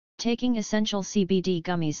Taking Essential CBD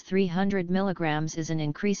Gummies 300 mg is an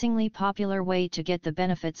increasingly popular way to get the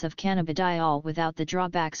benefits of cannabidiol without the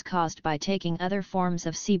drawbacks caused by taking other forms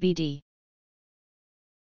of CBD.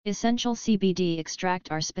 Essential CBD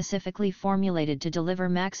Extract are specifically formulated to deliver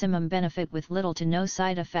maximum benefit with little to no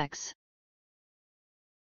side effects.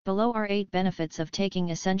 Below are 8 benefits of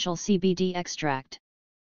taking Essential CBD Extract.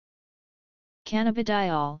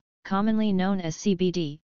 Cannabidiol, commonly known as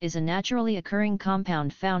CBD, is a naturally occurring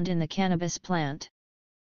compound found in the cannabis plant.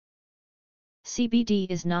 CBD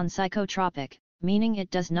is non-psychotropic, meaning it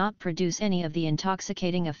does not produce any of the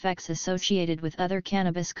intoxicating effects associated with other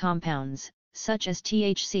cannabis compounds, such as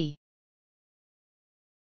THC.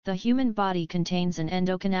 The human body contains an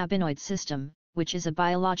endocannabinoid system, which is a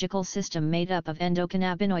biological system made up of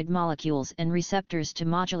endocannabinoid molecules and receptors to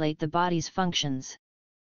modulate the body's functions.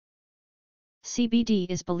 CBD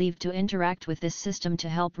is believed to interact with this system to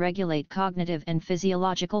help regulate cognitive and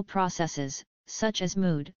physiological processes, such as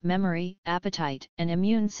mood, memory, appetite, and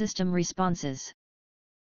immune system responses.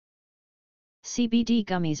 CBD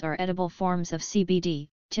gummies are edible forms of CBD,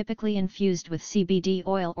 typically infused with CBD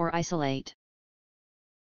oil or isolate.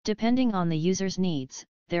 Depending on the user's needs,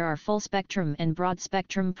 there are full-spectrum and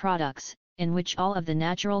broad-spectrum products, in which all of the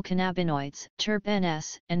natural cannabinoids,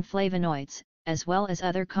 terpenes, and flavonoids, as well as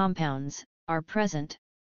other compounds, are present.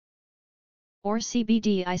 Or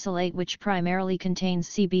CBD isolate, which primarily contains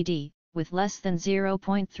CBD, with less than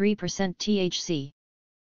 0.3% THC.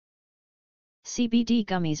 CBD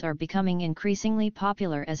gummies are becoming increasingly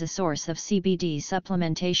popular as a source of CBD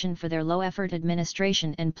supplementation for their low-effort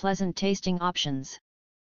administration and pleasant-tasting options.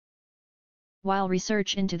 While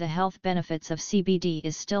research into the health benefits of CBD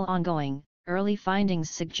is still ongoing, early findings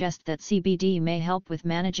suggest that CBD may help with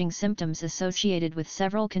managing symptoms associated with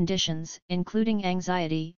several conditions, including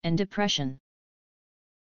anxiety and depression,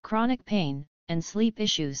 chronic pain, and sleep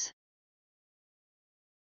issues.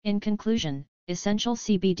 In conclusion, Essential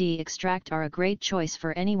CBD Extract are a great choice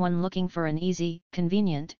for anyone looking for an easy,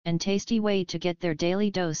 convenient, and tasty way to get their daily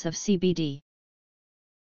dose of CBD.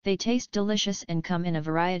 They taste delicious and come in a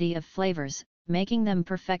variety of flavors, making them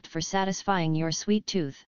perfect for satisfying your sweet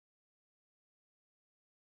tooth.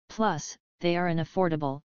 Plus, they are an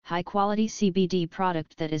affordable, high-quality CBD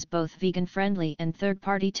product that is both vegan-friendly and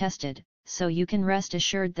third-party tested, so you can rest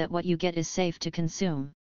assured that what you get is safe to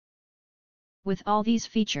consume. With all these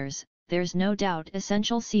features, there's no doubt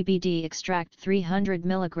Essential CBD Extract 300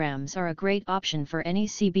 mg are a great option for any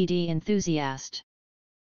CBD enthusiast.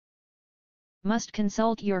 Must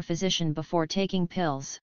consult your physician before taking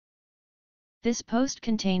pills. This post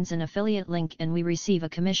contains an affiliate link and we receive a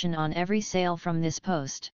commission on every sale from this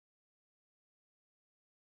post.